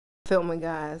filming,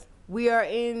 guys. We are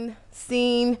in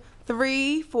scene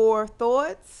 3 for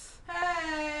Thoughts.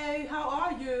 Hey, how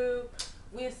are you?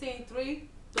 We're in scene 3,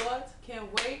 Thoughts. Can't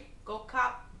wait. Go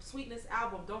cop Sweetness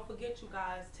album. Don't forget, you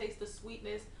guys. Taste the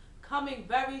Sweetness. Coming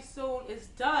very soon. It's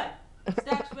done.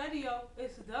 Stacks Radio.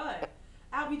 It's done.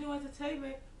 Albeedoo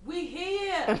Entertainment. We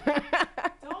here.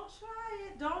 Don't try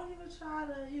it. Don't even try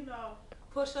to,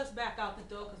 push us back out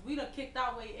the door, because we done kicked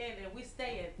our way in and we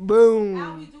staying. Boom.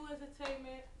 Albeedoo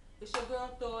Entertainment. It's your girl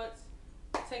Thoughts.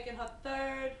 Taking her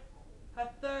third,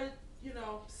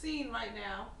 scene right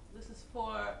now. This is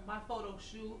for my photo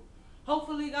shoot.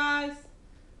 Hopefully, guys,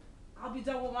 I'll be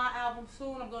done with my album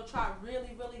soon. I'm gonna try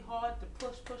really, really hard to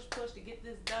push to get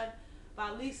this done by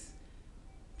at least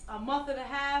a month and a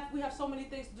half. We have so many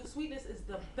things to do. Sweetness is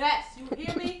the best. You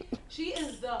hear me? She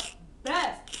is the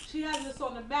best. She has us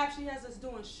on the map. She has us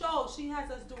doing shows. She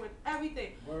has us doing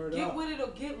everything. Word get up. with it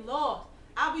or get lost.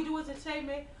 Albeedoo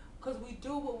Entertainment, because we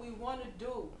do what we want to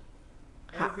do.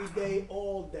 Every day,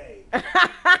 all day.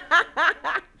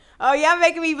 Oh, y'all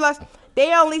making me blush.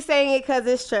 They only saying it because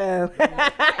it's true. Oh,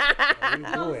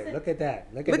 you do it. Look at that.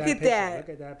 Look at that picture. Look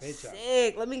at that picture.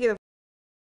 Sick. Let me get a...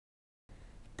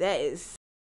 That is...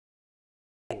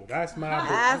 That's my boo.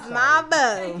 That's my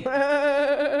boo.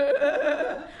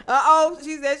 Uh-oh,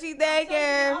 she said she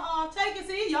thanking. Take it.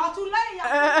 See, y'all too late.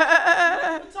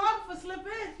 Y'all photographer slip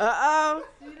in. Uh-oh.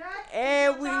 See that?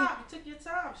 And you took your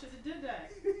time. Should have did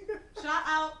that. Shout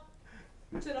out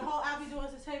to the whole Albeedoo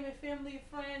Entertainment family and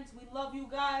friends. We love you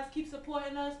guys. Keep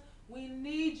supporting us. We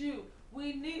need you.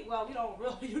 We don't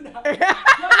really, we do. But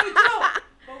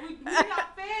we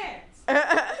got fans.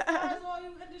 As all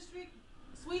you industry,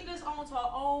 Sweetness owns her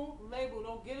own label.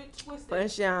 Don't get it twisted.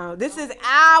 Push y'all. This is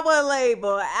our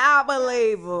label. Our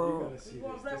label. We're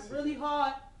going to rap really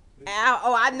hard.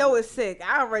 I know it's sick.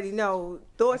 I already know.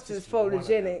 Thoughts is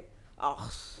photogenic.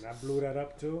 Oh. And I blew that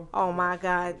up too. Oh my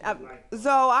God. So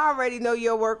I already know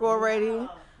your work already.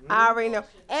 I already know.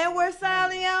 And we're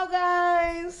signing out,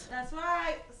 guys. That's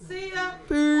right. See ya.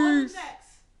 Peace. On the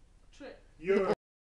next trip. Yeah.